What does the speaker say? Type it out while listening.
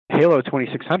Halo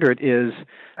 2600 is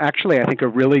actually, I think, a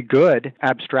really good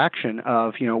abstraction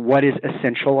of, what is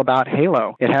essential about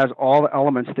Halo. It has all the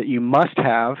elements that you must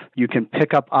have. You can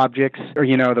pick up objects, or,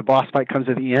 the boss fight comes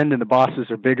at the end and the bosses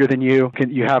are bigger than you.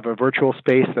 You have a virtual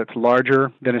space that's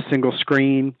larger than a single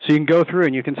screen. So you can go through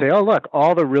and you can say, oh, look,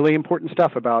 all the really important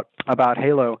stuff about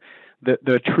Halo,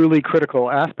 the truly critical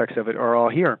aspects of it are all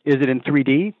here. Is it in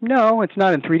 3D? No, it's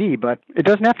not in 3D, but it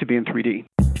doesn't have to be in 3D.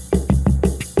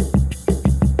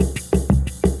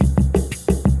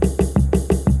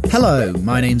 Hello,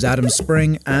 my name's Adam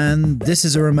Spring, and this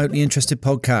is a Remotely Interested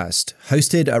podcast,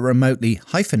 hosted at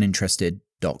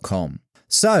remotely-interested.com.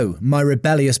 So, my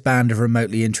rebellious band of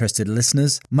remotely interested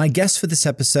listeners, my guest for this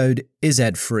episode is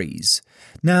Ed Fries.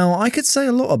 Now, I could say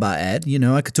a lot about Ed.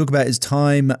 I could talk about his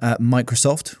time at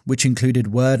Microsoft, which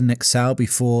included Word and Excel,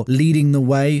 before leading the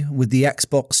way with the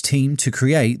Xbox team to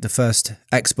create the first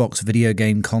Xbox video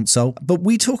game console. But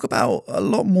we talk about a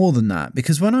lot more than that,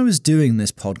 because when I was doing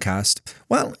this podcast,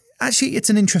 actually, it's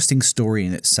an interesting story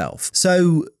in itself.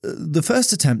 So the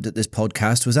first attempt at this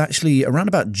podcast was actually around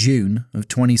about June of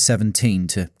 2017,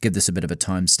 to give this a bit of a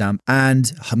timestamp.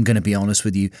 And I'm going to be honest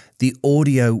with you, the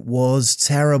audio was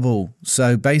terrible.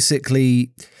 So basically,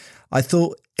 I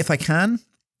thought if I can,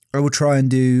 I will try and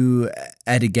do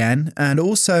Ed again. And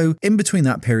also in between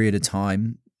that period of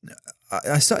time,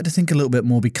 I started to think a little bit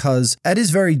more, because Ed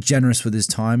is very generous with his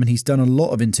time and he's done a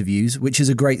lot of interviews, which is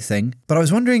a great thing. But I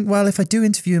was wondering, if I do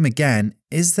interview him again,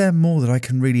 is there more that I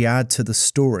can really add to the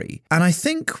story? And I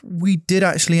think we did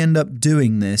actually end up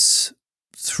doing this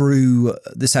through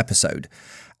this episode.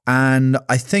 And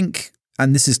I think,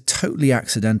 and this is totally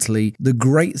accidentally, the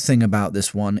great thing about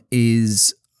this one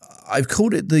is I've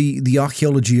called it the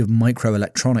archaeology of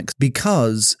microelectronics,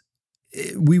 because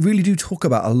we really do talk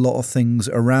about a lot of things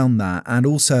around that, and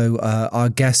also our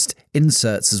guest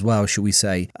inserts as well, shall we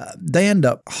say. They end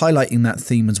up highlighting that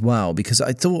theme as well, because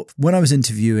I thought when I was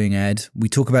interviewing Ed, we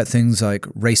talk about things like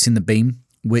Racing the Beam,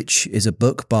 which is a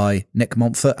book by Nick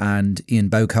Montfort and Ian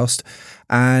Bocost.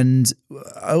 And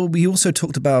we also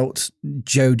talked about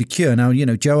Joe DeCure. Now,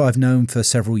 Joe I've known for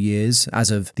several years,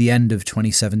 as of the end of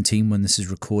 2017 when this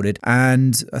is recorded.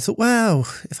 And I thought,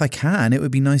 if I can, it would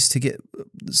be nice to get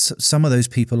some of those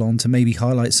people on to maybe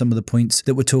highlight some of the points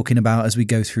that we're talking about as we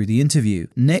go through the interview.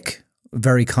 Nick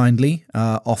very kindly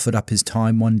offered up his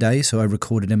time one day, so I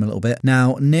recorded him a little bit.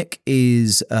 Now, Nick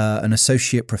is an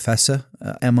associate professor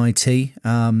at MIT,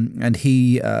 and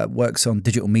he works on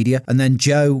digital media. And then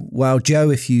Joe,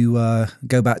 if you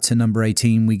go back to number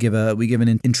 18, we give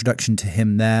an introduction to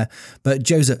him there. But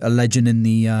Joe's a legend in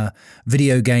the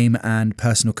video game and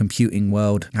personal computing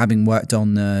world, having worked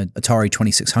on the Atari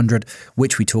 2600,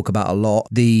 which we talk about a lot,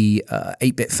 the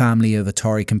 8-bit family of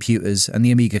Atari computers, and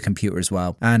the Amiga computer as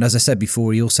well. And as I said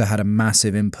before, he also had a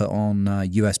massive input on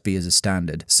USB as a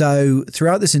standard. So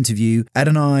throughout this interview, Ed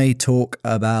and I talk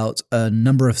about a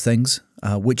number of things,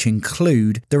 which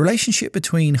include the relationship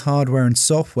between hardware and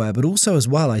software, but also as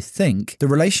well, I think, the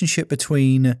relationship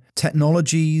between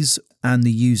technologies and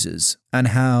the users, and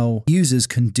how users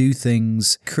can do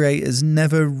things creators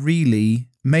never really,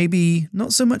 maybe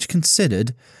not so much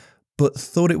considered, but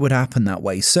thought it would happen that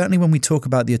way. Certainly when we talk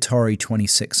about the Atari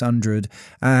 2600,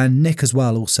 and Nick as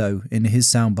well also in his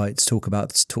soundbites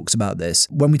talks about this.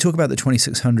 When we talk about the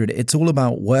 2600, it's all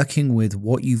about working with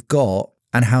what you've got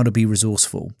and how to be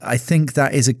resourceful. I think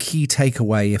that is a key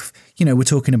takeaway if, we're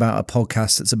talking about a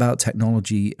podcast that's about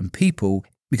technology and people,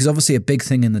 because obviously a big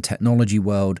thing in the technology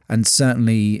world, and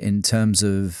certainly in terms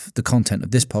of the content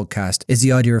of this podcast, is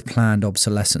the idea of planned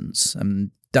obsolescence.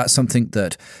 That's something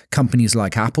that companies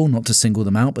like Apple, not to single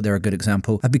them out, but they're a good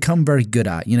example, have become very good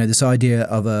at, this idea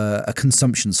of a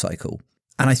consumption cycle.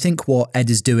 And I think what Ed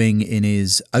is doing in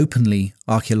his openly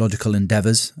archaeological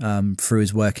endeavors through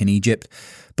his work in Egypt,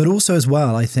 but also as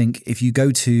well, I think if you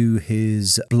go to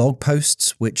his blog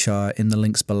posts, which are in the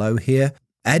links below here,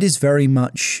 Ed is very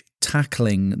much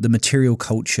tackling the material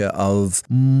culture of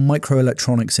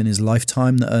microelectronics in his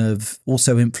lifetime that have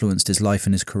also influenced his life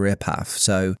and his career path.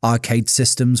 So arcade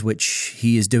systems, which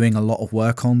he is doing a lot of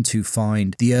work on to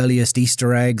find the earliest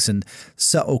Easter eggs and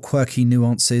subtle quirky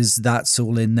nuances, that's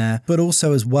all in there. But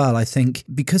also as well, I think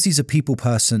because he's a people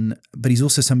person, but he's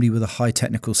also somebody with a high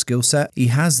technical skill set, he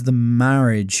has the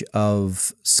marriage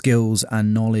of skills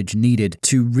and knowledge needed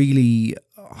to really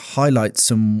highlights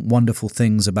some wonderful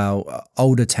things about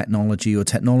older technology or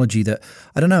technology that,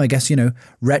 I don't know, I guess,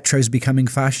 retro's becoming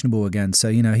fashionable again.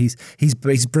 So,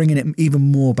 he's bringing it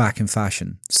even more back in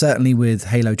fashion, certainly with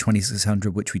Halo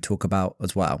 2600, which we talk about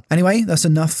as well. Anyway, that's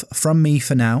enough from me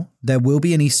for now. There will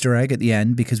be an Easter egg at the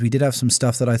end because we did have some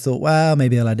stuff that I thought, well,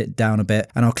 maybe I'll edit down a bit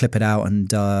and I'll clip it out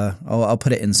and I'll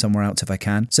put it in somewhere else if I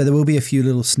can. So there will be a few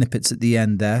little snippets at the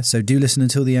end there. So do listen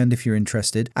until the end if you're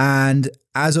interested. And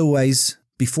as always,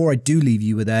 before I do leave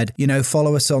you with Ed,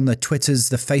 follow us on the Twitters,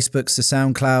 the Facebooks, the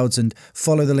SoundClouds, and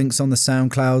follow the links on the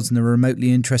SoundClouds and the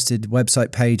Remotely Interested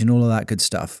website page and all of that good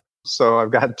stuff. So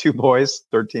I've got 2 boys,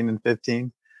 13 and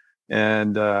 15.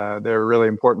 And they're really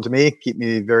important to me, keep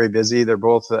me very busy. They're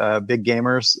both big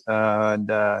gamers, and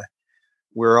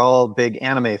we're all big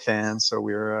anime fans. So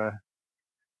we're,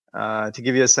 to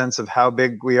give you a sense of how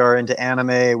big we are into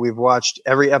anime, we've watched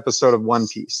every episode of One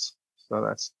Piece. So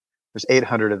there's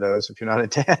 800 of those if you're not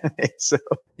into anime. So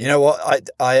you know what?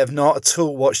 I have not at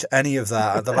all watched any of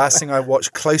that. The last thing I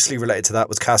watched closely related to that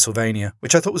was Castlevania,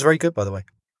 which I thought was very good, by the way.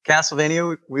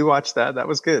 Castlevania, we watched that. That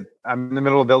was good. I'm in the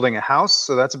middle of building a house,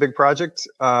 so that's a big project.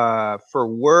 For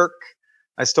work,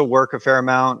 I still work a fair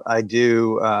amount. I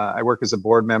work as a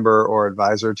board member or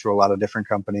advisor to a lot of different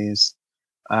companies.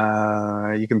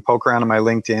 You can poke around on my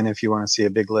LinkedIn if you want to see a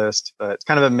big list, but it's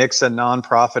kind of a mix of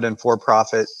nonprofit and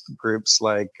for-profit groups.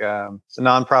 Like the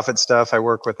nonprofit stuff, I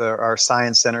work with our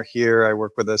science center here. I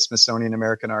work with the Smithsonian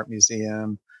American Art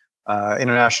Museum,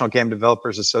 International Game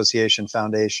Developers Association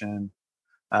Foundation,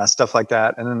 stuff like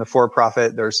that. And then the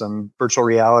for-profit, there's some virtual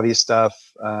reality stuff,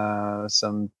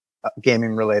 some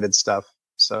gaming related stuff.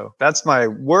 So that's my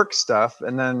work stuff.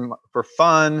 And then for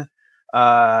fun,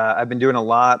 I've been doing a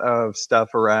lot of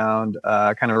stuff around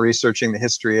kind of researching the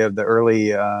history of the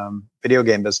early video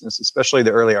game business, especially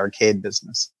the early arcade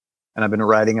business. And I've been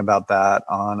writing about that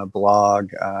on a blog,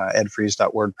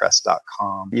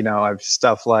 edfries.wordpress.com. I've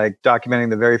stuff like documenting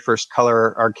the very first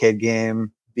color arcade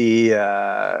game, the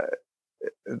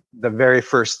very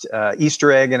first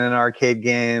Easter egg in an arcade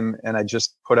game, and I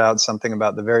just put out something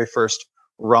about the very first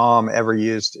ROM ever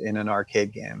used in an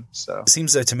arcade game. So it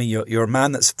seems though to me you're a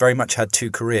man that's very much had 2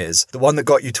 careers, the one that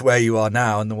got you to where you are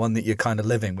now and the one that you're kind of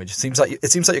living, which seems like you're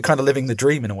kind of living the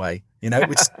dream in a way,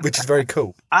 which is very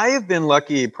cool. I have been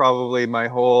lucky probably my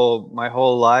whole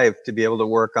life to be able to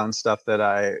work on stuff that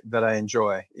I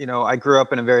enjoy. I grew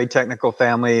up in a very technical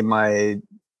family. My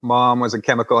mom was a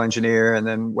chemical engineer and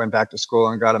then went back to school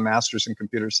and got a master's in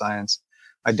computer science.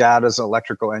 My dad is an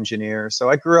electrical engineer.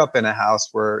 So I grew up in a house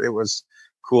where it was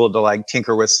cool to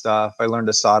tinker with stuff. I learned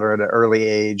to solder at an early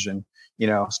age and,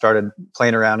 started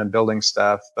playing around and building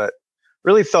stuff, but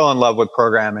really fell in love with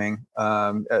programming.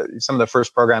 Some of the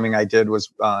first programming I did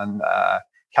was on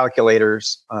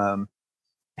calculators and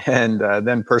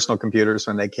then personal computers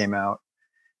when they came out.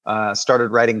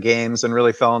 Started writing games and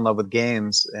really fell in love with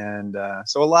games. And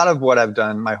so a lot of what I've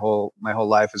done my whole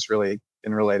life has really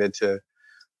been related to,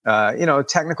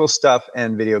 technical stuff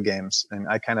and video games. And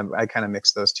I kind of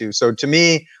mix those two. So to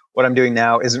me, what I'm doing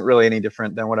now isn't really any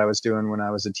different than what I was doing when I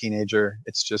was a teenager.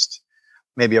 It's just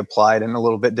maybe applied in a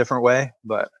little bit different way,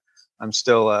 but I'm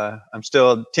still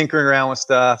tinkering around with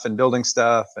stuff and building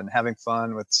stuff and having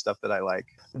fun with stuff that I like.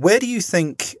 Where do you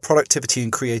think productivity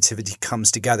and creativity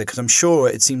comes together? Because I'm sure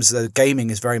it seems as though gaming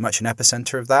is very much an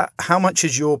epicenter of that. How much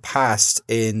has your past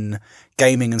in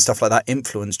gaming and stuff like that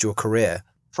influenced your career?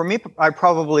 For me, I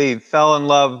probably fell in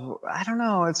love. I don't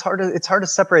know. It's hard to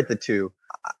separate the two.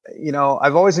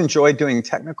 I've always enjoyed doing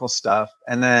technical stuff,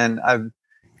 and then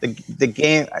the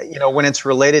game, when it's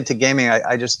related to gaming,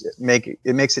 I just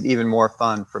makes it even more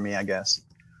fun for me, I guess.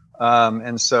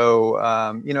 And so,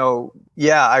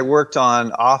 I worked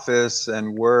on Office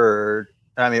and Word,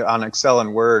 on Excel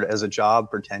and Word as a job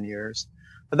for 10 years.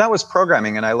 But that was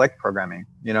programming, and I liked programming.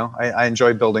 I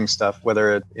enjoy building stuff,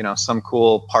 whether it, some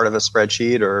cool part of a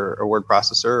spreadsheet or a word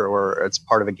processor, or it's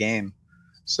part of a game.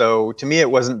 So to me, it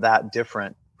wasn't that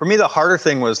different. For me, the harder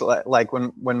thing was like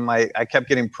when I kept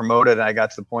getting promoted, and I got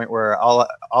to the point where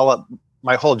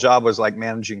my whole job was like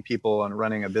managing people and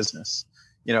running a business,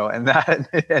 and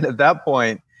at that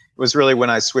point, it was really when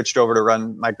I switched over to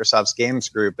run Microsoft's games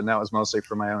group, and that was mostly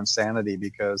for my own sanity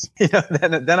because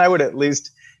then I would at least,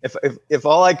 if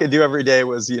all I could do every day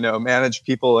was manage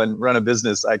people and run a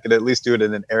business, I could at least do it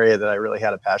in an area that I really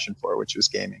had a passion for, which was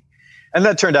gaming. And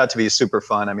that turned out to be super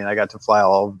fun. I got to fly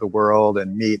all over the world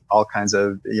and meet all kinds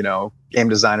of game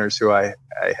designers who I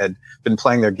had been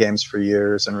playing their games for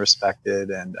years and respected.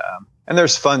 And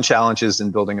there's fun challenges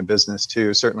in building a business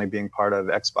too. Certainly being part of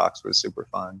Xbox was super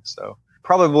fun. So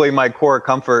probably my core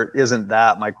comfort isn't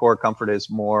that. My core comfort is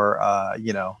more,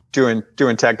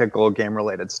 doing technical game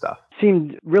related stuff.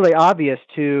 Seemed really obvious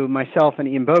to myself and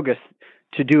Ian Bogus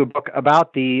to do a book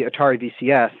about the Atari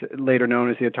VCS, later known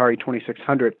as the Atari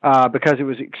 2600, because it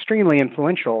was extremely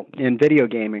influential in video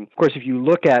gaming. Of course, if you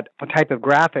look at the type of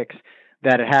graphics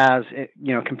that it has,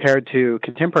 compared to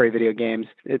contemporary video games,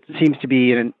 it seems to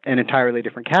be in an entirely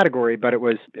different category, but it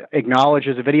was acknowledged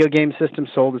as a video game system,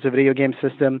 sold as a video game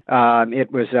system.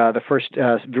 It was the first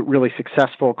really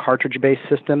successful cartridge-based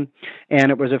system,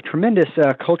 and it was of tremendous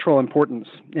cultural importance.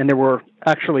 And there were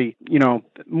actually,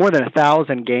 more than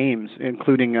 1,000 games,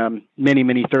 including many,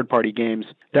 many third-party games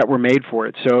that were made for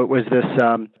it. So it was this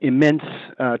immense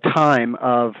time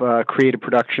of creative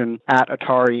production at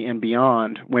Atari and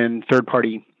beyond when third-party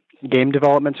game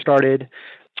development started,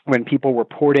 when people were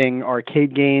porting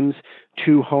arcade games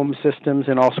to home systems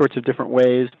in all sorts of different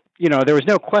ways. There was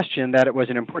no question that it was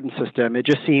an important system. It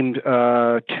just seemed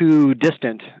too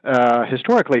distant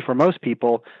historically for most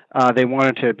people. They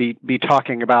wanted to be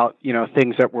talking about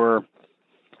things that were,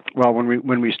 well,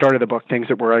 when we started the book, things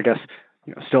that were, I guess,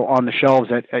 still on the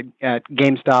shelves at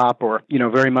GameStop or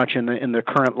very much in the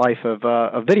current life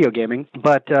of video gaming.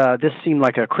 But this seemed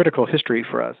like a critical history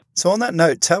for us. So on that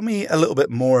note, tell me a little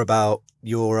bit more about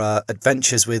your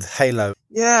adventures with Halo.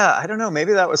 Yeah, I don't know.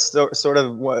 Maybe that was sort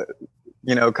of what.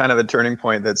 Kind of a turning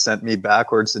point that sent me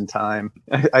backwards in time.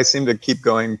 I seem to keep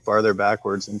going farther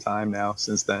backwards in time now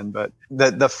since then. But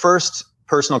the first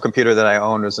personal computer that I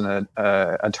owned was an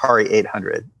Atari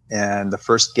 800. And the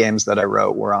first games that I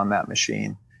wrote were on that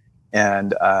machine.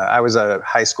 And I was a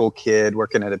high school kid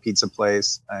working at a pizza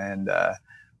place and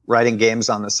writing games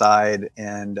on the side.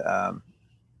 And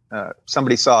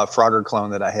somebody saw a Frogger clone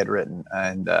that I had written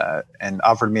and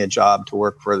offered me a job to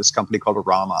work for this company called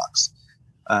Romox.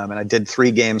 And I did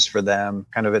 3 games for them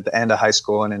kind of at the end of high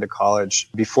school and into college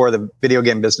before the video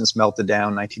game business melted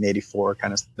down, 1984,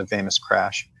 kind of the famous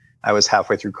crash. I was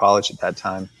halfway through college at that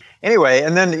time. Anyway,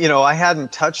 and then, I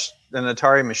hadn't touched an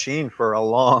Atari machine for a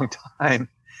long time.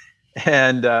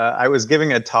 And I was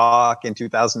giving a talk in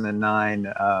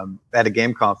 2009 at a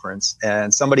game conference.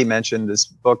 And somebody mentioned this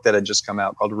book that had just come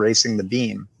out called Racing the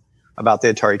Beam about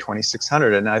the Atari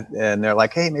 2600. And they're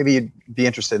like, hey, maybe you'd be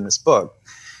interested in this book.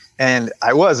 And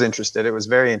I was interested. It was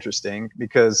very interesting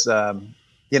because, some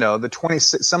of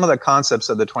the concepts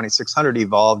of the 2600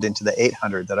 evolved into the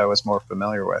 800 that I was more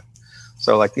familiar with.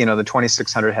 So the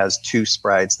 2600 has 2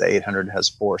 sprites, the 800 has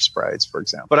 4 sprites, for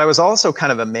example. But I was also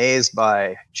kind of amazed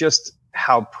by just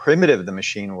how primitive the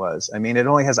machine was. I mean, it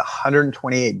only has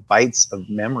 128 bytes of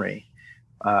memory,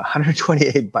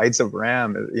 128 bytes of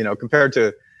RAM, compared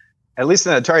to, at least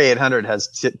an Atari 800 has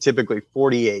typically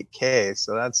 48K.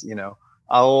 So that's,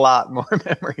 a lot more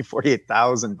memory,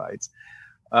 48,000 bytes.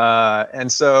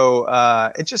 And so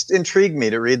it just intrigued me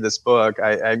to read this book.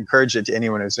 I encourage it to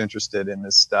anyone who's interested in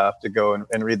this stuff to go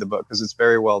and read the book because it's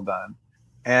very well done.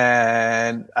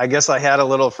 And I guess I had a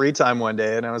little free time one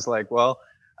day and I was like, well,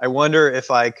 I wonder if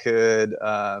I could,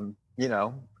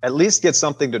 at least get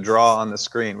something to draw on the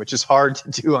screen, which is hard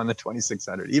to do on the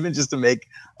 2600. Even just to make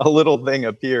a little thing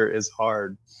appear is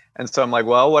hard. And so I'm like,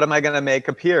 well, what am I going to make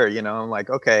appear? I'm like,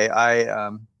 okay,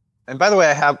 and by the way,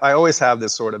 I always have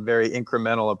this sort of very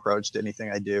incremental approach to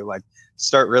anything I do, like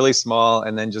start really small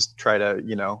and then just try to,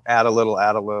 add a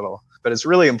little. But it's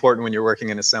really important when you're working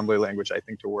in assembly language, I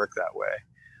think, to work that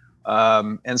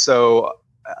way. And so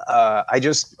I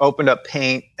just opened up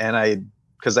Paint and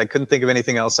because I couldn't think of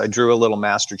anything else, I drew a little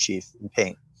Master Chief in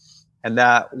Paint. And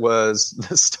that was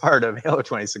the start of Halo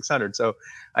 2600. So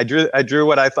I drew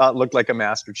what I thought looked like a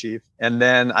Master Chief. And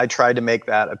then I tried to make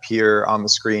that appear on the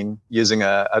screen using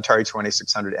a Atari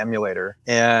 2600 emulator.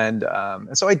 And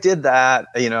so I did that,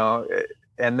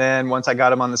 and then once I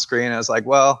got him on the screen, I was like,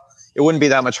 well, it wouldn't be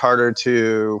that much harder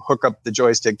to hook up the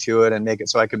joystick to it and make it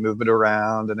so I could move it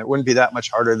around. And it wouldn't be that much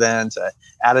harder then to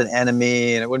add an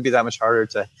enemy. And it wouldn't be that much harder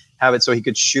to have it so he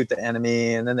could shoot the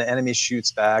enemy and then the enemy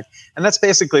shoots back. And that's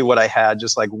basically what I had,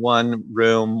 just like one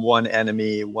room, one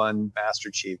enemy, one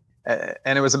Master Chief.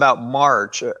 And it was about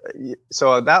March.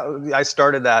 So I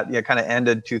started that, kind of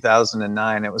ended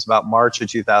 2009. It was about March of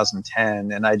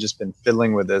 2010. And I'd just been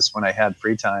fiddling with this when I had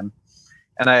free time.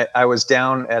 And I was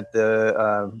down at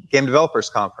the Game Developers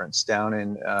Conference down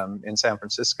in San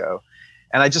Francisco.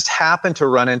 And I just happened to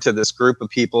run into this group of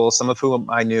people, some of whom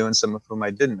I knew and some of whom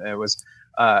I didn't. It was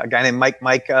a guy named Mike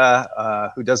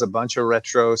Micah, who does a bunch of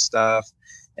retro stuff.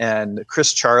 And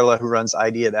Chris Charla, who runs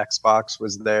ID at Xbox,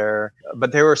 was there.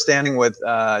 But they were standing with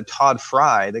Todd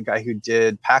Fry, the guy who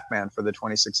did Pac-Man for the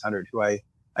 2600, who I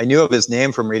knew of his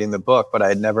name from reading the book, but I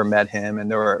had never met him. And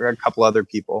there were a couple other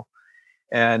people.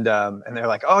 and they're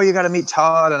like, oh, you got to meet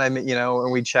Todd. And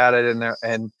and we chatted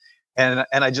and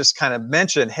I just kind of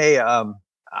mentioned, hey,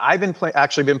 I've been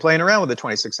playing around with the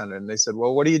 2600. And they said,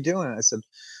 well, what are you doing? And I said,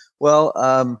 well,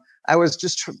 I was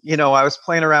just, I was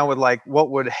playing around with like,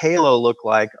 what would Halo look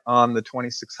like on the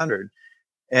 2600?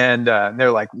 And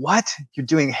they're like, what? You're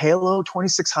doing Halo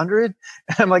 2600?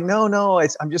 And I'm like, no,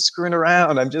 I'm just screwing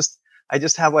around. I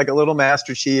just have like a little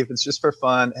Master Chief. It's just for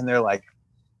fun. And they're like,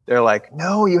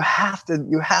 no, you have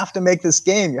to make this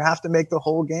game. You have to make the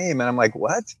whole game. And I'm like,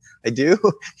 what? I do,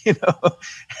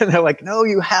 and they're like, no,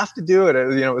 you have to do it.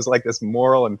 It was like this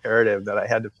moral imperative that I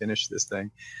had to finish this thing.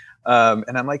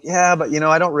 And I'm like, yeah, but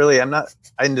I'm not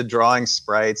into drawing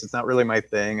sprites. It's not really my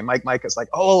thing. And Mike is like,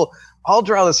 oh, I'll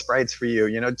draw the sprites for you.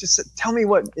 Just tell me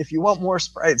if you want more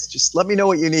sprites, just let me know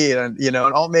what you need, and and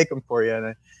I'll make them for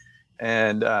you.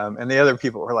 And the other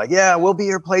people were like, yeah, we'll be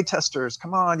your play testers.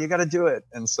 Come on, you got to do it.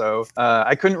 And so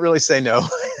I couldn't really say no.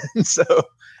 And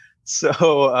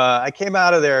so I came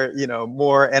out of there,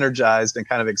 more energized and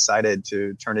kind of excited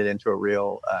to turn it into a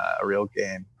real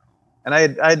game. And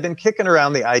I had been kicking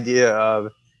around the idea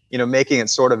of, making it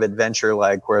sort of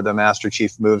adventure-like, where the Master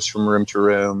Chief moves from room to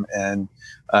room and,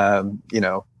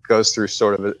 goes through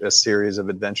sort of a series of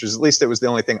adventures. At least it was the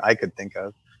only thing I could think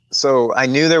of. So I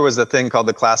knew there was a thing called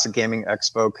the Classic Gaming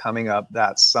Expo coming up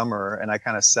that summer, and I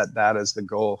kind of set that as the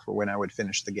goal for when I would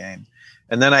finish the game.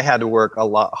 And then I had to work a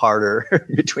lot harder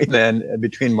between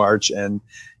March and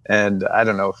I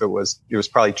don't know if it was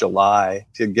probably July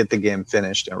to get the game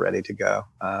finished and ready to go.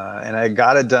 And I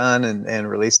got it done and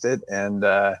released it. And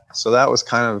so that was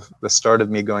kind of the start of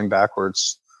me going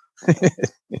backwards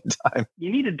in time.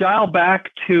 You need to dial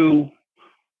back to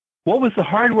what was the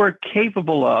hardware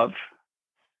capable of,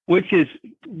 which is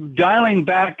dialing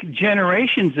back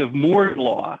generations of Moore's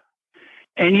law.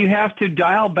 And you have to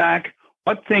dial back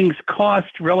what things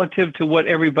cost relative to what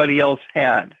everybody else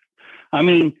had. I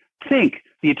mean, think,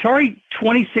 the Atari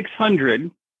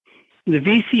 2600, the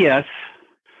VCS,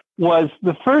 was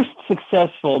the first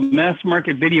successful mass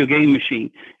market video game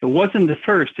machine. It wasn't the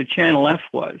first, the Channel F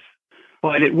was,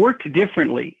 but it worked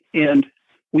differently. And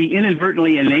we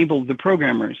inadvertently enabled the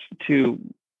programmers to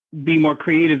be more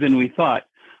creative than we thought.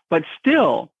 But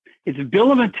still, its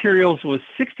bill of materials was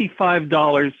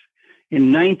 $65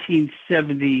 in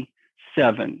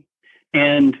 1977.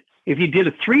 And if you did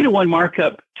a 3-to-1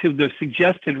 markup to the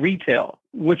suggested retail,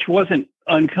 which wasn't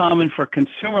uncommon for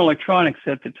consumer electronics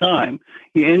at the time,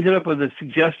 you ended up with a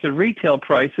suggested retail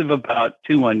price of about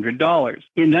 $200.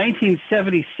 In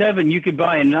 1977, you could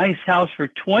buy a nice house for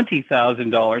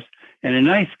 $20,000 and a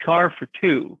nice car for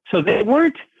 $2,000. So they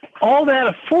weren't all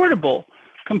that affordable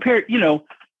compared,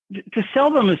 to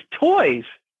sell them as toys.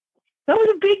 That was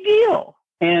a big deal.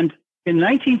 And in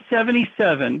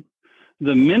 1977,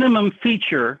 the minimum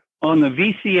feature on the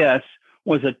VCS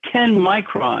was a 10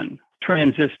 micron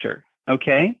transistor,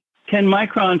 okay? 10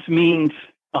 microns means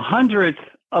 1/100th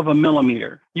of a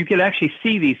millimeter. You could actually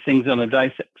see these things on a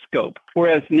Dissect-Scope,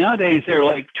 whereas nowadays they're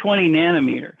like 20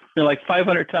 nanometer. They're like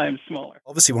 500 times smaller.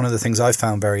 Obviously, one of the things I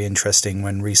found very interesting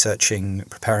when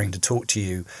preparing to talk to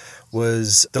you,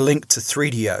 was the link to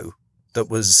 3DO that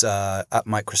was at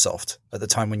Microsoft at the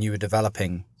time when you were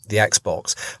developing the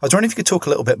Xbox. I was wondering if you could talk a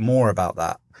little bit more about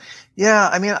that. Yeah,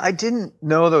 I mean, I didn't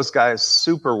know those guys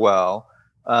super well.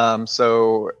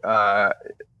 So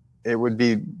it would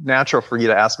be natural for you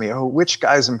to ask me, which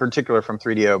guys in particular from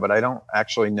 3DO, but I don't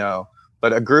actually know.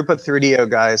 But a group of 3DO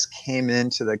guys came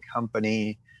into the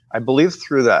company, I believe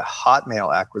through the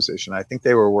Hotmail acquisition. I think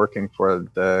they were working for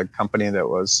the company that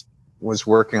was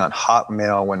working on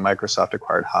Hotmail when Microsoft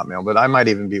acquired Hotmail, but I might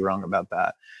even be wrong about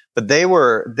that. But they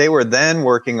were then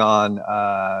working on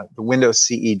the Windows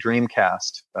CE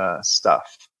Dreamcast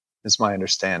stuff, is my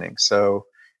understanding. So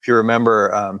if you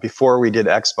remember, before we did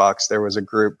Xbox, there was a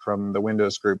group from the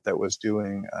Windows group that was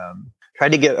doing,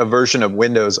 tried to get a version of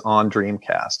Windows on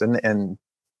Dreamcast, and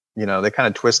they kind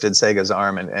of twisted Sega's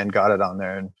arm and got it on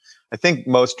there. And I think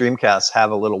most Dreamcasts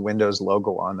have a little Windows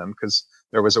logo on them because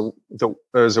there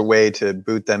was a way to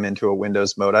boot them into a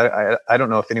Windows mode. I don't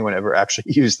know if anyone ever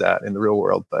actually used that in the real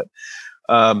world, but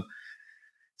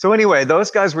so anyway,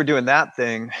 those guys were doing that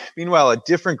thing. Meanwhile, a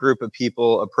different group of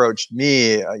people approached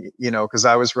me, because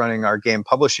I was running our game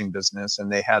publishing business,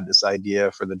 and they had this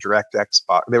idea for the DirectX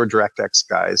box. They were DirectX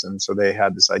guys, and so they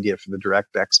had this idea for the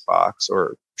DirectX box,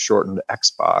 or shortened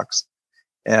Xbox,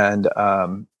 and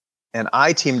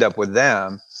I teamed up with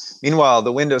them. Meanwhile,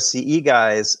 the Windows CE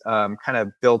guys kind of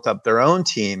built up their own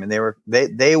team, and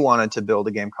they wanted to build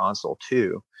a game console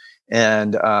too.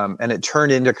 And it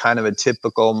turned into kind of a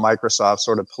typical Microsoft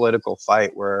sort of political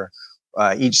fight where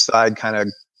each side kind of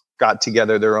got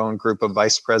together their own group of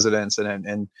vice presidents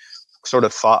and sort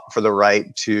of fought for the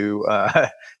right to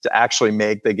actually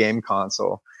make the game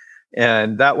console.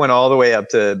 And that went all the way up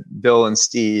to Bill and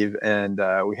Steve, and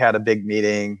we had a big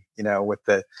meeting, with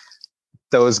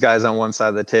those guys on one side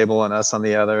of the table and us on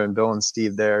the other, and Bill and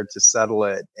Steve there to settle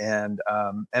it. And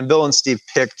Bill and Steve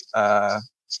picked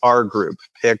our group,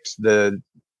 picked the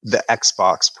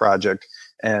Xbox project,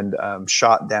 and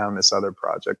shot down this other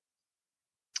project.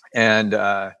 And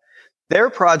their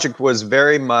project was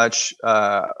very much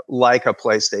like a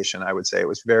PlayStation, I would say. It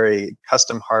was very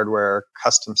custom hardware,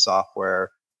 custom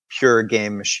software, pure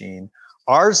game machine.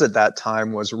 Ours at that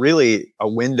time was really a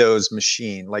Windows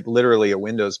machine, like literally a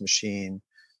Windows machine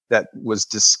that was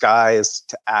disguised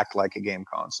to act like a game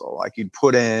console. Like you'd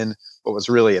put in what was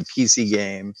really a PC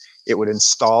game, it would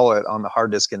install it on the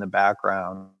hard disk in the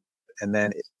background, and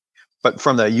then but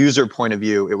from the user point of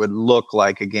view, it would look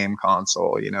like a game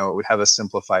console. It would have a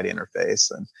simplified interface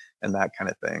and that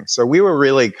kind of thing. So we were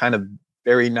really kind of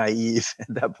very naive at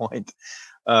that point.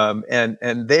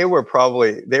 And they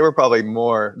probably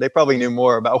knew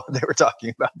more about what they were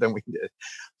talking about than we did.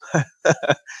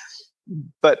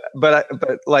 but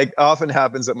like often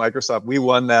happens at Microsoft, we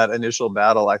won that initial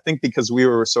battle, I think, because we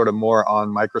were sort of more on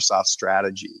Microsoft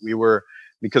strategy.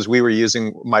 Because we were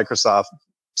using Microsoft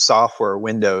software,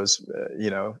 Windows,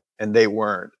 and they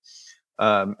weren't.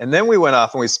 And then we went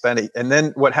off and we spent it. And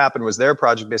then what happened was their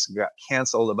project basically got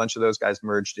canceled. A bunch of those guys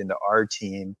merged into our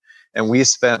team. And we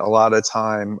spent a lot of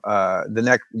time,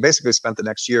 basically spent the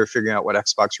next year figuring out what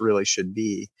Xbox really should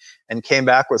be, and came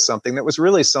back with something that was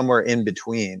really somewhere in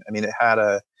between. I mean, it had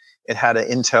an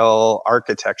Intel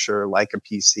architecture like a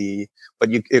PC,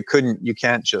 but you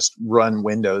can't just run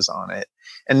Windows on it.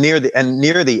 And near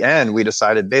the end, we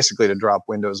decided basically to drop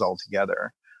Windows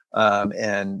altogether.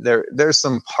 And there's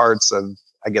some parts of,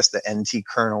 I guess, the NT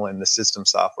kernel in the system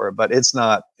software, but it's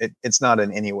not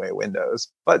in any way Windows.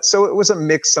 But so it was a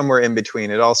mix somewhere in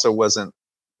between. It also wasn't,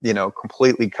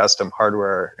 completely custom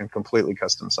hardware and completely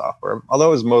custom software, although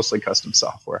it was mostly custom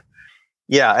software.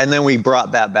 Yeah. And then we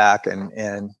brought that back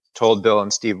and told Bill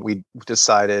and Steve we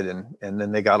decided, and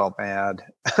then they got all mad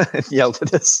and yelled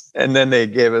at us. And then they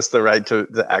gave us the right to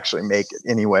actually make it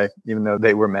anyway, even though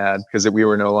they were mad because we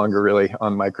were no longer really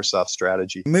on Microsoft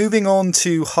strategy. Moving on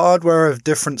to hardware of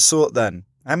different sort then.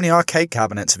 How many arcade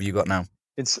cabinets have you got now?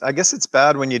 I guess it's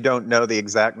bad when you don't know the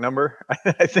exact number.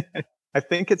 I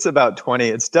think it's about 20.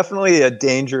 It's definitely a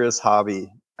dangerous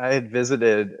hobby. I had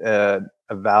visited a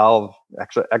Valve,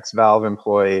 actually ex-Valve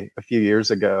employee a few years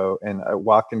ago, and I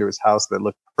walked into his house that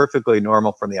looked perfectly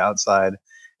normal from the outside.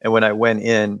 And when I went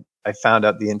in, I found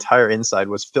out the entire inside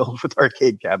was filled with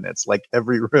arcade cabinets, like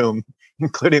every room,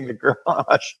 including the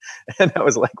garage. And I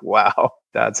was like, wow,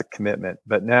 that's a commitment.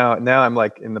 But now I'm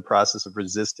like in the process of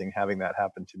resisting having that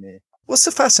happen to me. What's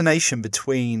the fascination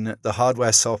between the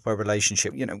hardware-software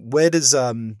relationship? Where does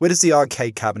the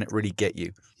arcade cabinet really get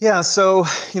you? Yeah, so,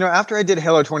 after I did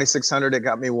Halo 2600, it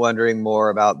got me wondering more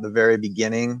about the very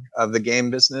beginning of the game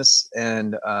business.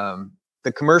 And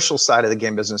the commercial side of the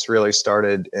game business really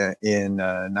started in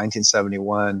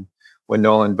 1971 when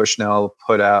Nolan Bushnell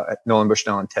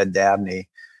and Ted Dabney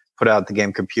put out the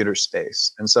game Computer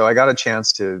Space. And so I got a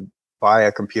chance to buy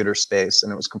a Computer Space,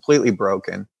 and it was completely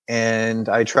broken. And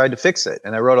I tried to fix it.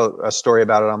 And I wrote a story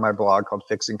about it on my blog called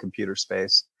Fixing Computer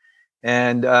Space.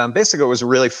 And basically, it was a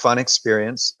really fun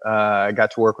experience. I got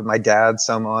to work with my dad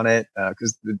some on it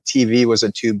because the TV was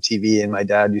a tube TV, and my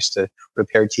dad used to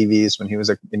repair TVs when he was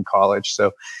in college.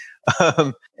 So,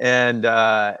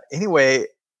 anyway,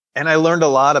 and I learned a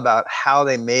lot about how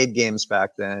they made games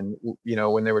back then,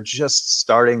 when they were just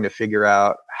starting to figure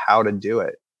out how to do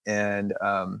it. And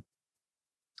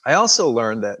I also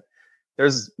learned that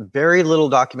there's very little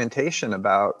documentation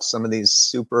about some of these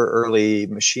super early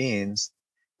machines.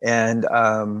 And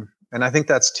I think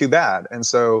that's too bad. And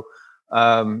so,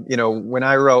 when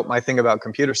I wrote my thing about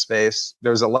Computer Space,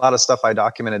 there's a lot of stuff I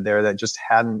documented there that just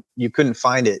you couldn't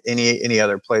find it any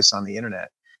other place on the internet.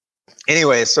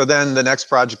 Anyway, so then the next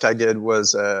project I did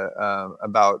was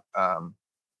about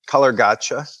Color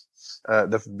Gotcha,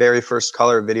 the very first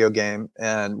color video game.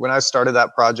 And when I started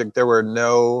that project, there were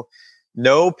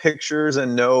no pictures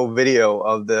and no video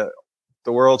of the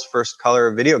world's first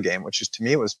color video game, which to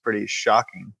me was pretty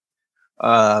shocking.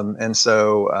 And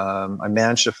so I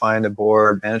managed to find a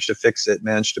board, managed to fix it,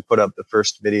 managed to put up the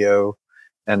first video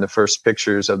and the first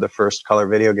pictures of the first color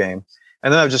video game.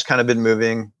 And then I've just kind of been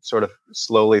moving sort of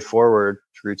slowly forward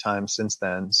through time since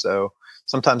then. So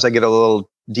sometimes I get a little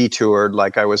detoured,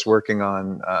 like I was working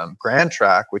on Grand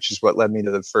Track, which is what led me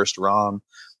to the first ROM,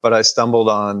 but I stumbled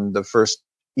on the first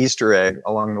Easter egg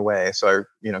along the way. So I,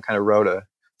 kind of wrote a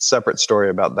separate story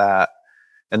about that,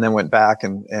 and then went back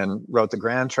and wrote the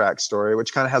Grand Track story,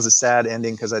 which kind of has a sad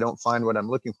ending because I don't find what I'm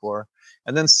looking for.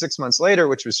 And then 6 months later,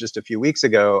 which was just a few weeks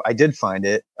ago, I did find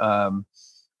it.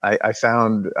 I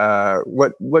found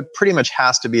what pretty much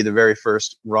has to be the very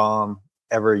first ROM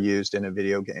ever used in a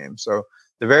video game. So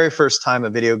the very first time a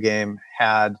video game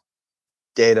had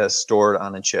data stored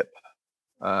on a chip.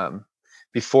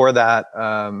 Before that,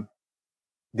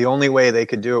 the only way they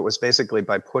could do it was basically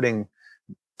by putting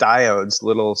diodes,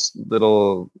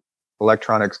 little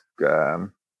electronic. I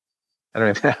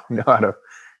don't even know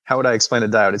how would I explain a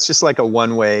diode? It's just like a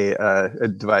one-way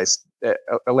device.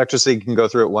 Electricity can go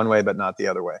through it one way, but not the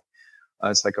other way.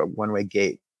 It's like a one-way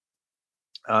gate.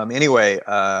 Anyway,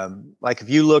 like if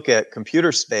you look at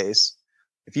computer space,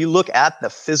 if you look at the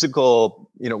physical,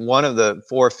 one of the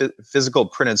four physical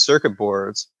printed circuit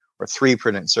boards, or 3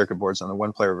 printed circuit boards on the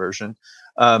one-player version,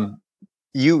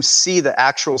 you see the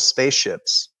actual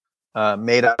spaceships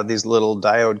made out of these little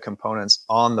diode components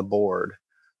on the board,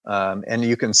 and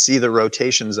you can see the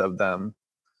rotations of them.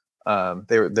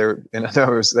 They're in other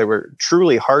words, they were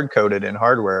truly hard-coded in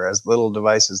hardware as little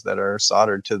devices that are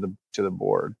soldered to the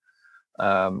board.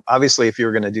 Obviously, if you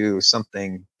were going to do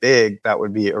something big, that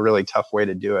would be a really tough way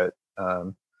to do it.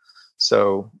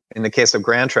 So in the case of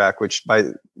Grand Track, which by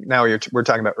now we're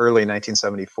talking about early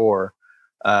 1974,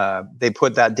 they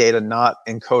put that data not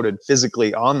encoded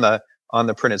physically on the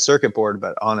printed circuit board,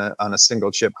 but on a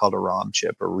single chip called a ROM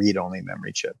chip, or read-only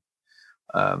memory chip.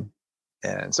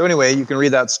 And so anyway, you can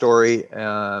read that story,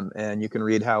 and you can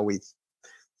read how we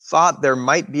thought there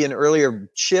might be an earlier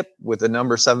chip with the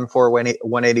number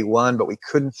 74181, but we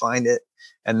couldn't find it.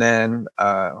 And then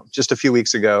just a few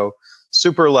weeks ago,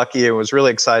 super lucky, it was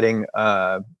really exciting,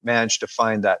 managed to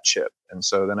find that chip. And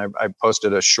so then I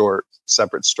posted a short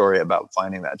separate story about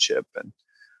finding that chip.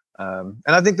 And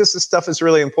I think this stuff is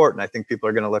really important. I think people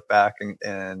are going to look back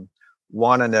and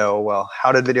want to know, well,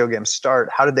 how did video games start?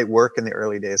 How did they work in the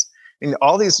early days? I mean,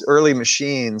 all these early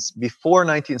machines before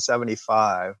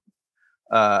 1975,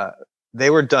 they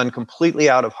were done completely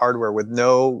out of hardware with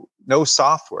no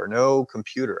software, no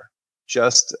computer,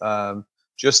 just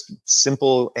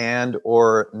simple and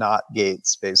or not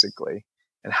gates, basically.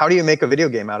 And how do you make a video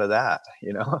game out of that?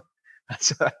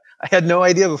 I had no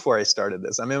idea before I started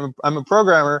this. I mean, I'm a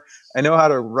programmer. I know how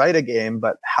to write a game,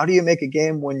 but how do you make a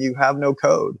game when you have no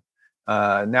code?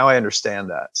 Now I understand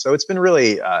that. So it's been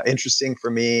really interesting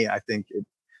for me. I think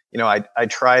I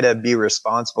try to be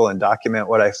responsible and document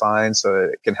what I find so that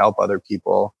it can help other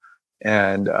people.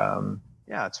 And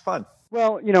it's fun.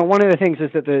 Well, one of the things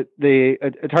is that the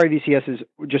Atari VCS is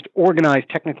just organized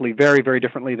technically very, very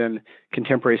differently than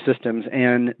contemporary systems,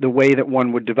 and the way that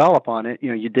one would develop on it,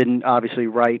 you didn't obviously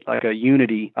write like a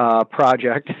Unity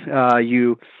project.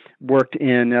 You worked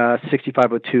in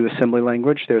 6502 assembly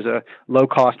language. There's a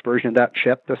low-cost version of that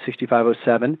chip, the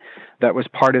 6507, that was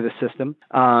part of the system.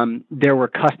 There were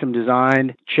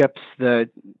custom-designed chips,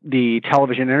 the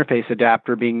television interface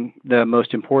adapter being the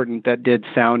most important, that did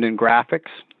sound and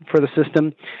graphics for the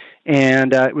system.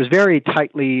 And it was very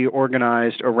tightly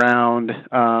organized around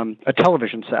a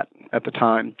television set at the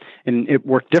time. And it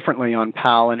worked differently on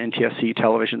PAL and NTSC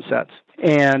television sets.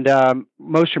 And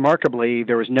most remarkably,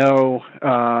 there was no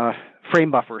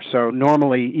frame buffer. So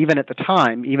normally, even at the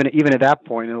time, even at that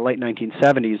point in the late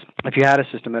 1970s, if you had a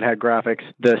system that had graphics,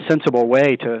 the sensible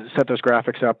way to set those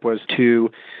graphics up was to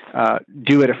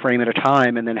do it a frame at a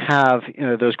time and then have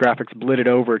those graphics blitted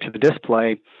over to the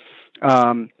display,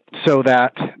 so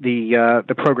that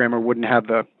the programmer wouldn't have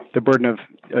the burden of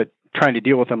trying to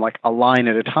deal with them like a line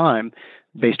at a time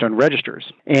based on registers.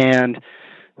 And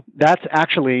that's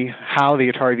actually how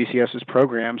the Atari VCS is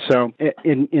programmed. So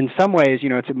in some ways,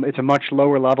 it's a much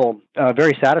lower level,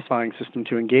 very satisfying system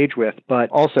to engage with, but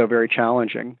also very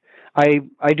challenging.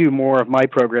 I do more of my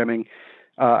programming.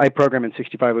 I program in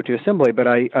 6502 assembly, but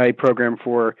I program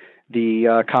for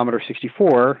the Commodore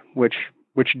 64, which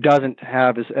doesn't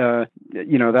have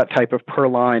that type of per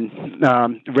line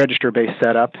register-based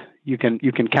setup. You can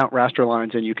count raster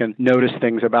lines, and you can notice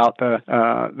things about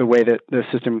the way that the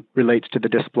system relates to the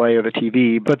display of the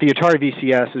TV. But the Atari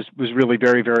VCS was really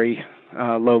very, very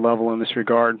low level in this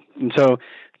regard. And so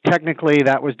technically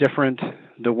that was different,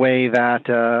 the way that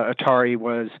Atari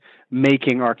was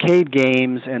making arcade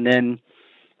games, and then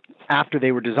after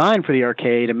they were designed for the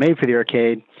arcade and made for the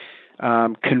arcade,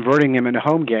 converting them into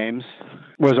home games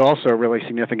was also really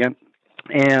significant.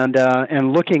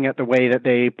 And looking at the way that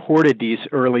they ported these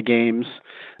early games,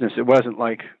 it wasn't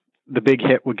like the big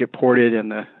hit would get ported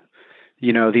and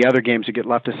the other games would get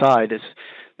left aside.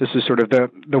 This is sort of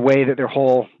the way that their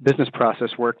whole business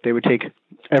process worked. They would take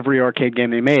every arcade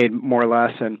game they made, more or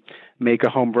less, and make a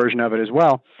home version of it as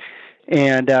well.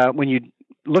 And when you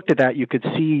looked at that, you could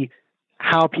see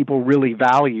how people really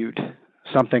valued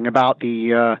something about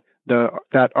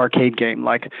that arcade game.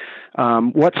 Like,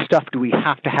 what stuff do we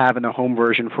have to have in the home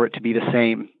version for it to be the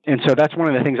same? And so that's one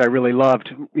of the things I really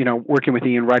loved, working with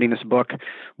Ian writing this book,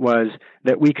 was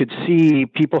that we could see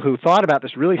people who thought about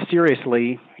this really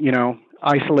seriously,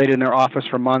 isolated in their office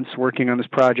for months working on this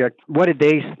project. What did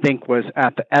they think was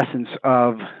at the essence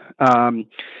of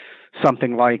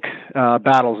something like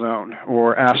Battlezone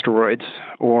or Asteroids,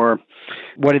 or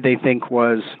what did they think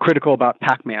was critical about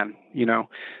Pac-Man?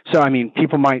 So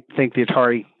people might think the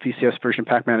Atari VCS version of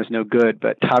Pac-Man is no good,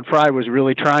 but Todd Fry was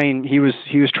really trying. He was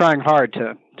trying hard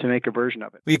to make a version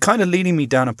of it. Well, you're kind of leading me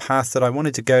down a path that I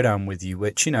wanted to go down with you,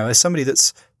 which, as somebody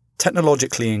that's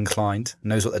technologically inclined,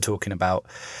 knows what they're talking about,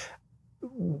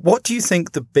 what do you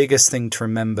think the biggest thing to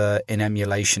remember in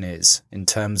emulation is in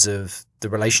terms of the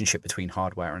relationship between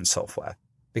hardware and software?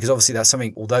 Because obviously that's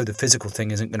something, although the physical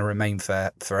thing isn't going to remain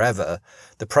forever,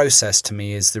 the process to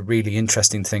me is the really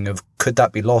interesting thing of, could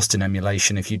that be lost in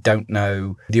emulation if you don't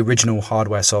know the original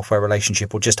hardware-software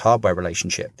relationship or just hardware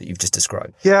relationship that you've just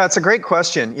described? Yeah, it's a great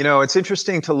question. It's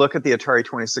interesting to look at the Atari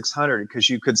 2600 because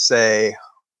you could say,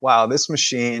 wow, this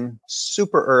machine,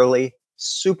 super early,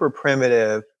 super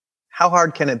primitive, how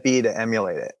hard can it be to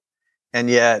emulate it? And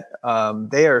yet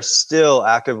they are still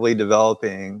actively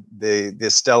developing the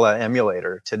Stella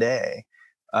emulator today.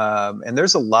 And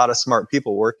there's a lot of smart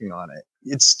people working on it.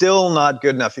 It's still not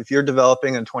good enough. If you're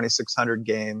developing a 2600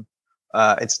 game,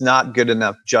 it's not good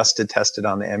enough just to test it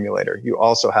on the emulator. You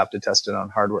also have to test it on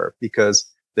hardware because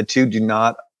the two do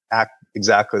not act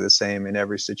exactly the same in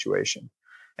every situation.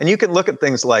 And you can look at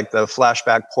things like the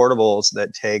flashback portables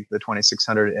that take the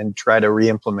 2600 and try to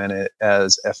re-implement it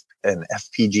as an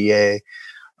FPGA,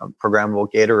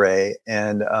 programmable gate array,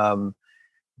 and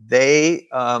they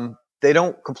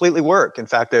don't completely work. In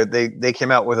fact, they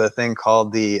came out with a thing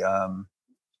called the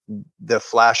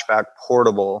flashback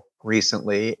portable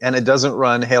recently, and it doesn't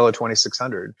run Halo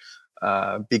 2600.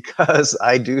 Because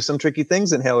I do some tricky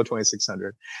things in Halo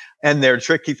 2600, and they're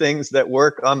tricky things that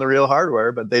work on the real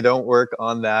hardware, but they don't work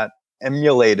on that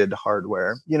emulated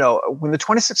hardware. When the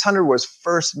 2600 was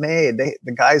first made,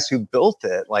 the guys who built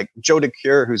it, like Joe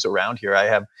DeCure, who's around here,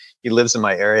 he lives in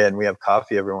my area and we have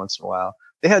coffee every once in a while.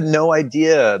 They had no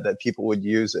idea that people would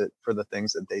use it for the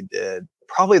things that they did.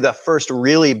 Probably the first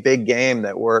really big game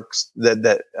that works,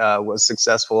 that was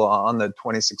successful on the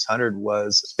 2600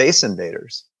 was Space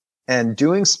Invaders. And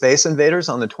doing Space Invaders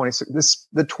on the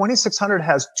 2600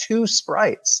 has two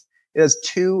sprites. It has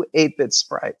two 8-bit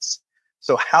sprites.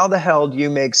 So how the hell do you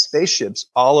make spaceships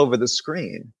all over the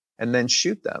screen and then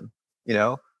shoot them?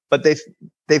 But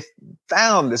they've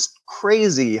found this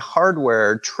crazy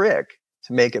hardware trick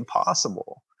to make it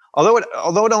possible. Although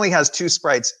it only has two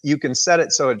sprites, you can set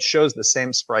it so it shows the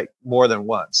same sprite more than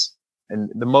once.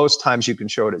 And the most times you can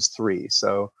show it is 3.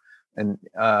 So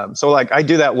like I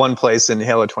do that one place in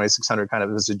Halo 2600 kind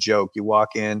of as a joke. You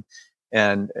walk in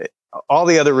and all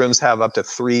the other rooms have up to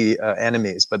 3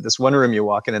 enemies, but this one room you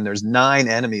walk in and there's 9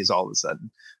 enemies all of a sudden.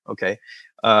 Okay.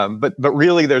 But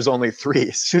really there's only 3.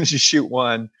 As soon as you shoot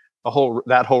one,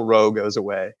 that whole row goes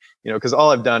away, because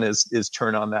all I've done is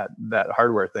turn on that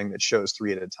hardware thing that shows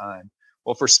 3 at a time.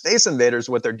 Well, for Space Invaders,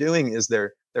 what they're doing is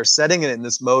they're setting it in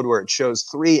this mode where it shows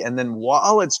 3, and then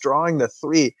while it's drawing the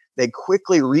 3, they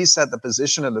quickly reset the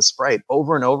position of the sprite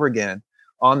over and over again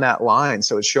on that line,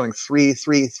 so it's showing 3,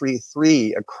 3, 3,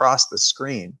 3 across the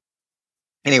screen.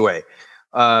 Anyway,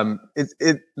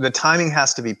 the timing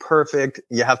has to be perfect.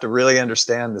 You have to really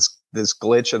understand this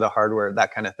glitch of the hardware,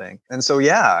 that kind of thing. And so,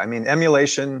 yeah,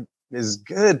 emulation is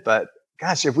good, but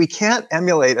gosh, if we can't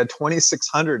emulate a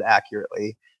 2600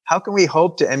 accurately, how can we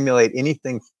hope to emulate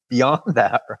anything beyond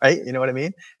that, right? You know what I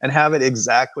mean? And have it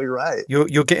exactly right.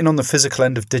 You're getting on the physical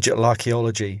end of digital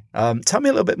archaeology. Tell me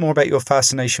a little bit more about your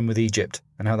fascination with Egypt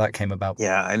and how that came about.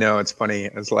 Yeah, I know. It's funny.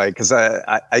 It's like, because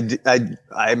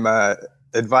I'm a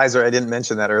advisor. I didn't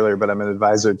mention that earlier, but I'm an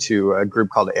advisor to a group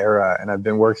called ERA, and I've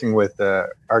been working with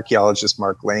archaeologist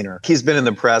Mark Lehner. He's been in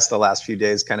the press the last few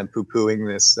days kind of poo-pooing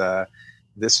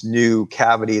this new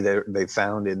cavity that they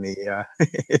found in the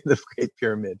Great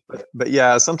Pyramid. But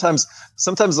yeah, sometimes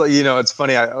it's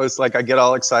funny. I get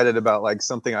all excited about like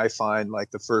something I find,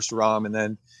 like the first ROM, and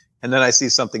then I see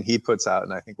something he puts out,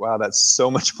 and I think, wow, that's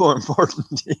so much more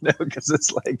important, because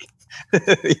it's like,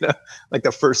 like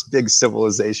the first big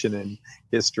civilization in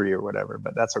history or whatever.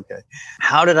 But that's okay.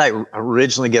 How did I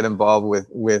originally get involved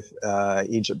with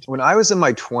Egypt? When I was in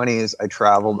my 20s, I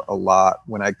traveled a lot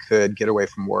when I could get away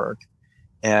from work.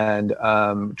 and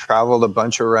traveled a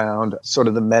bunch around sort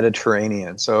of the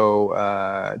Mediterranean, so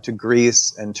to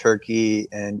Greece and Turkey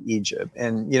and Egypt.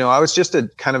 And, I was just a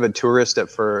kind of a tourist at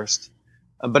first,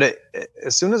 but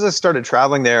as soon as I started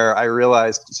traveling there, I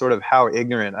realized sort of how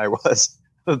ignorant I was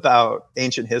about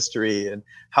ancient history and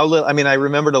how little, I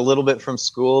remembered a little bit from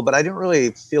school, but I didn't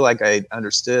really feel like I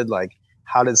understood, like,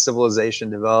 how did civilization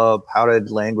develop? How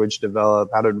did language develop?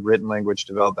 How did written language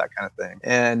develop? That kind of thing.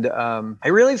 And I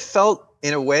really felt,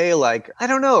 in a way, like, I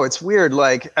don't know, it's weird.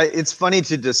 Like, it's funny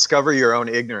to discover your own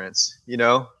ignorance,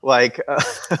 like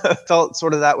I felt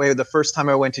sort of that way the first time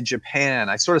I went to Japan.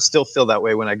 I sort of still feel that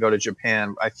way when I go to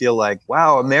Japan. I feel like,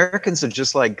 wow, Americans are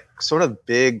just like sort of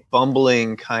big,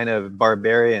 bumbling kind of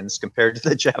barbarians compared to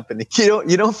the Japanese.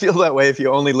 You don't feel that way if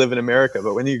you only live in America.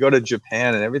 But when you go to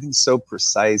Japan and everything's so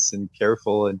precise and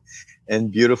careful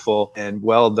and beautiful and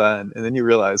well done, and then you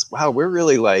realize, wow, we're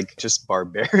really like just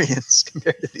barbarians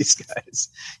compared to these guys.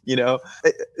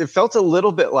 It felt a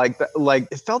little bit like that. Like,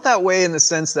 it felt that way in the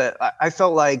sense that I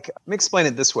felt like, let me explain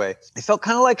it this way. It felt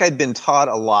kind of like I'd been taught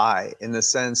a lie, in the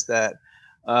sense that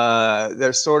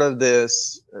there's sort of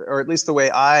this, or at least the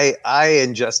way I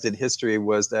ingested history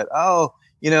was that,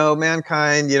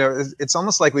 mankind, it's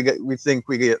almost like we think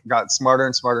we got smarter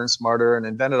and smarter and smarter and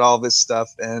invented all this stuff.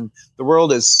 And the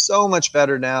world is so much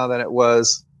better now than it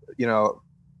was,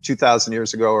 2,000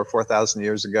 years ago or 4,000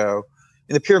 years ago.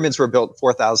 And the pyramids were built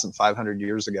 4,500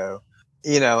 years ago,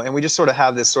 and we just sort of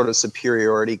have this sort of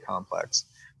superiority complex.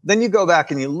 Then you go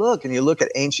back and you look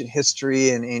at ancient history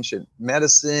and ancient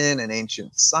medicine and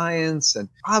ancient science. And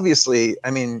obviously,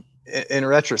 in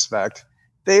retrospect,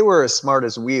 they were as smart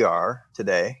as we are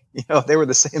today. They were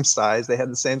the same size. They had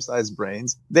the same size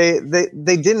brains. They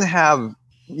didn't have,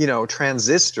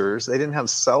 transistors. They didn't have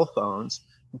cell phones,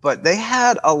 but they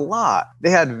had a lot.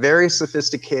 They had very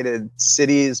sophisticated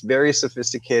cities, very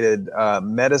sophisticated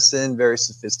medicine, very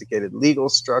sophisticated legal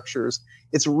structures.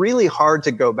 It's really hard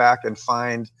to go back and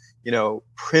find,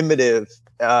 primitive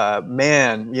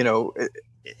man,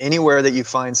 anywhere that you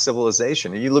find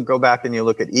civilization. You go back and you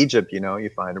look at Egypt, you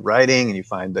find writing, and you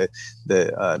find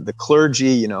the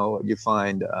clergy, you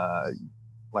find,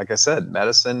 like I said,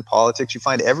 medicine, politics, you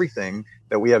find everything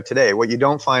that we have today. What you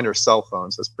don't find are cell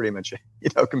phones. That's pretty much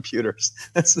it. Computers.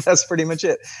 That's pretty much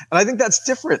it. And I think that's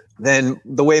different than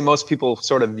the way most people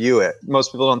sort of view it.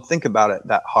 Most people don't think about it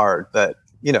that hard, but,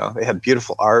 they have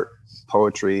beautiful art,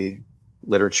 poetry,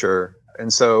 literature.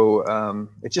 And so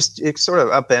it sort of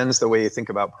upends the way you think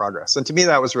about progress. And to me,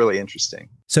 that was really interesting.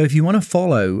 So if you want to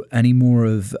follow any more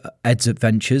of Ed's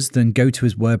adventures, then go to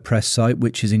his WordPress site,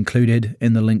 which is included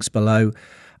in the links below,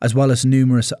 as well as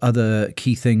numerous other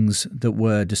key things that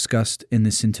were discussed in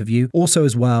this interview. Also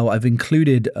as well, I've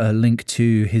included a link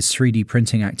to his 3D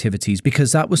printing activities,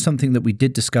 because that was something that we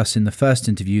did discuss in the first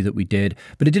interview that we did,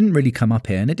 but it didn't really come up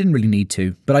here, and it didn't really need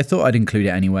to, but I thought I'd include it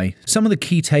anyway. Some of the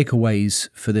key takeaways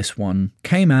for this one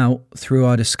came out through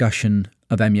our discussion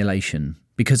of emulation,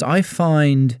 because I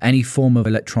find any form of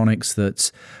electronics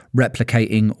that's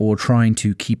replicating or trying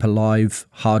to keep alive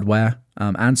hardware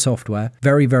and software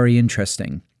very, very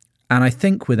interesting. And I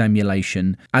think with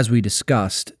emulation, as we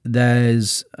discussed,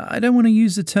 I don't want to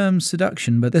use the term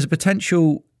seduction, but there's a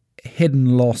potential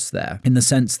hidden loss there, in the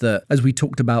sense that, as we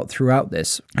talked about throughout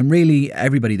this, and really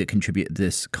everybody that contributed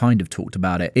this kind of talked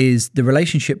about it, is the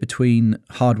relationship between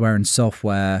hardware and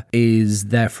software is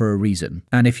there for a reason.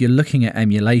 And if you're looking at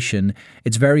emulation,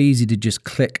 it's very easy to just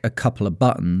click a couple of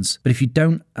buttons, but if you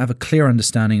don't have a clear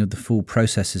understanding of the full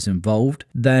processes involved,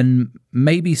 then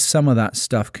maybe some of that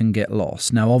stuff can get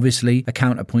lost. Now, obviously, a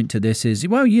counterpoint to this is,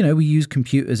 well, we use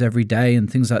computers every day and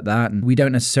things like that, and we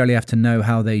don't necessarily have to know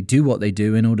how they do what they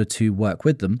do in order to work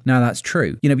with them. Now, that's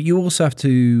true. But you also have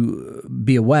to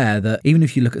be aware that even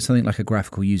if you look at something like a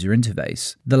graphical user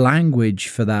interface, the language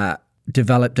for that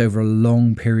developed over a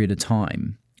long period of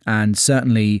time, and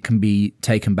certainly can be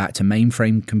taken back to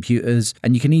mainframe computers.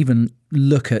 And you can even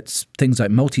look at things like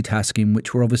multitasking,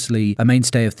 which were obviously a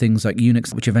mainstay of things like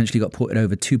Unix, which eventually got ported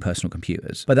over to personal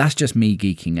computers. But that's just me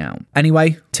geeking out.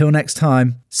 Anyway, till next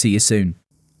time, see you soon.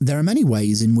 There are many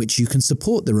ways in which you can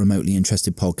support the Remotely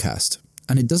Interested podcast,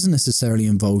 and it doesn't necessarily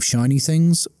involve shiny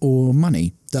things or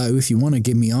money, though if you want to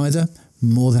give me either,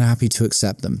 more than happy to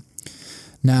accept them.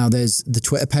 Now, there's the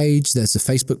Twitter page, there's the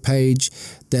Facebook page,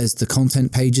 there's the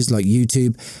content pages like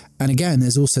YouTube, and again,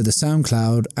 there's also the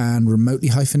SoundCloud and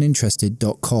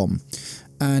remotely-interested.com.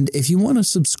 And if you want to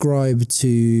subscribe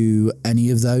to any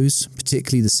of those,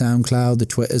 particularly the SoundCloud, the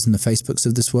Twitters and the Facebooks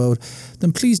of this world,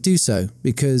 then please do so,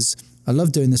 because I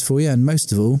love doing this for you, and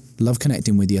most of all, love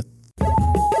connecting with you.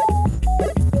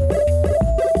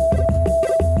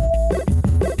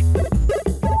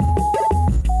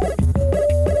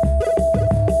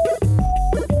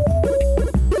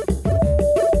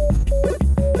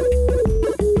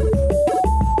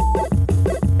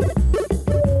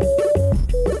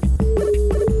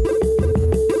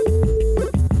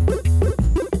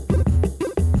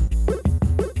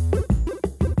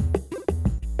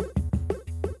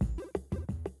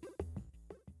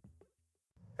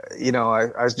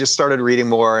 I just started reading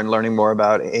more and learning more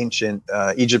about ancient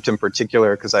Egypt in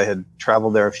particular, because I had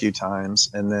traveled there a few times,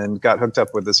 and then got hooked up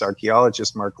with this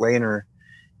archaeologist, Mark Lehner,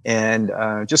 and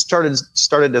just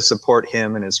started to support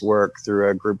him and his work through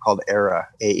a group called AERA,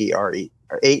 AERA.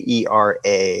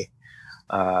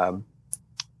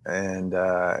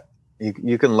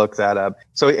 You can look that up.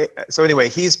 So anyway,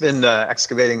 he's been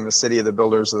excavating the city of the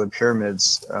builders of the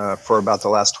pyramids for about the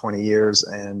last 20 years,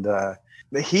 and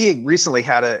he recently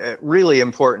had a really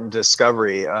important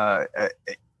discovery. A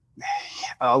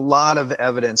lot of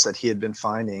evidence that he had been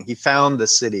finding. He found the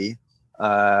city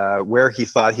where he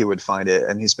thought he would find it,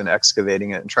 and he's been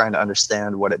excavating it and trying to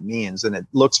understand what it means. And it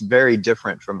looks very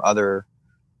different from other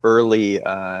early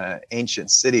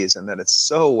ancient cities in that it's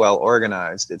so well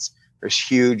organized. There's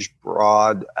huge,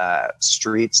 broad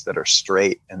streets that are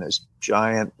straight, and there's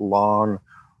giant, long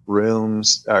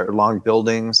rooms, or long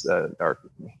buildings that are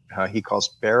he calls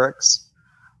barracks.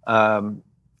 And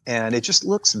it just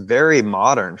looks very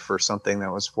modern for something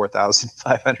that was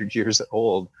 4,500 years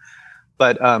old.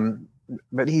 But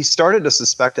he started to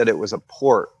suspect that it was a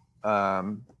port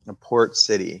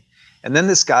city. And then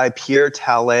this guy, Pierre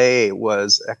Tallet,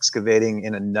 was excavating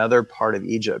in another part of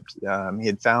Egypt. He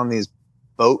had found these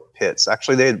boat pits.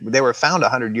 Actually, they were found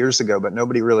 100 years ago, but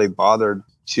nobody really bothered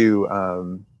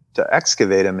to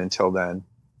excavate them until then.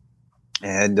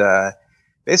 And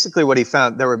basically what he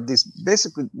found, there were these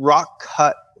basically rock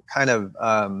cut kind of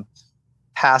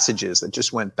passages that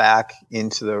just went back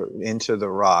into the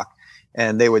rock.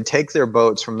 And they would take their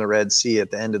boats from the Red Sea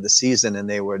at the end of the season, and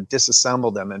they would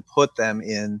disassemble them and put them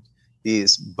in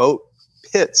these boat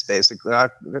pits, basically.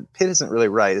 Pit isn't really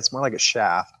right. It's more like a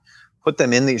shaft. Put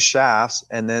them in these shafts,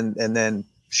 and then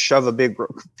shove a big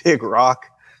rock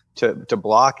to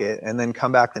block it, and then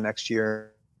come back the next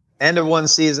year. End of one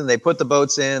season, they put the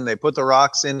boats in, they put the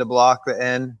rocks in to block the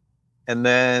end, and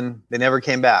then they never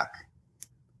came back.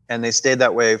 And they stayed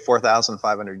that way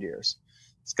 4,500 years.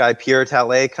 This guy, Pierre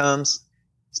Tallet, comes,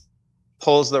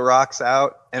 pulls the rocks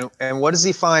out, and what does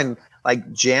he find?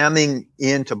 Like jamming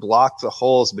in to block the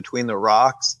holes between the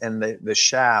rocks and the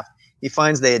shaft. He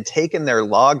finds they had taken their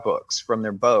logbooks from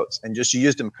their boats and just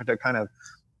used them to kind of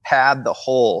pad the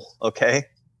hole, okay?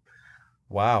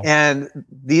 Wow. And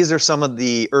these are some of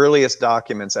the earliest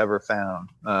documents ever found,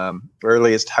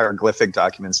 earliest hieroglyphic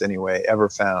documents anyway, ever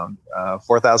found.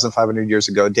 4,500 years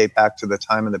ago, date back to the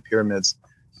time of the pyramids.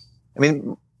 I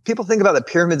mean, people think about the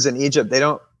pyramids in Egypt, they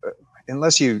don't,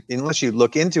 unless you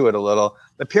look into it a little,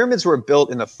 the pyramids were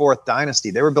built in the 4th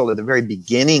dynasty. They were built at the very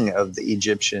beginning of the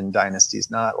Egyptian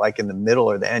dynasties, not like in the middle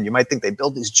or the end. You might think they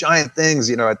built these giant things,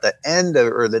 at the end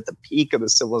or at the peak of the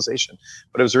civilization,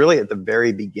 but it was really at the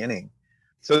very beginning.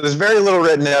 So there's very little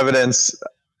written evidence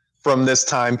from this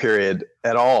time period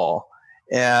at all.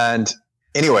 And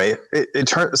anyway, it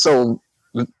turns, so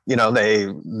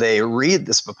they read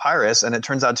this papyrus, and it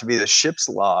turns out to be the ship's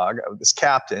log of this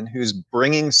captain who's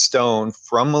bringing stone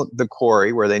from the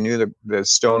quarry where they knew the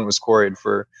stone was quarried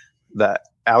for the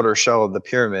outer shell of the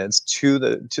pyramids to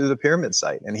the pyramid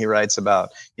site. And he writes about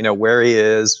where he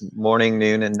is morning,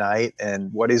 noon, and night,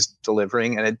 and what he's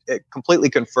delivering. And it completely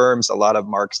confirms a lot of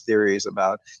Mark's theories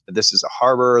about that this is a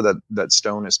harbor, that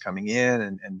stone is coming in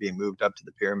and being moved up to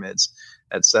the pyramids,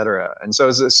 etc. And so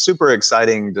it's a super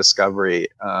exciting discovery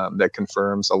that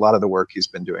confirms a lot of the work he's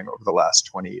been doing over the last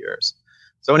 20 years.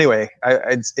 So anyway,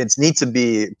 it's neat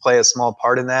to play a small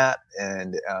part in that,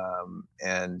 and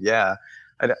yeah,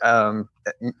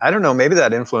 I don't know. Maybe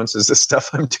that influences the stuff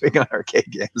I'm doing on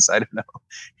arcade games. I don't know,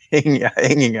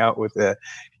 hanging out with the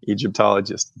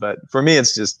Egyptologist. But for me,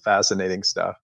 it's just fascinating stuff.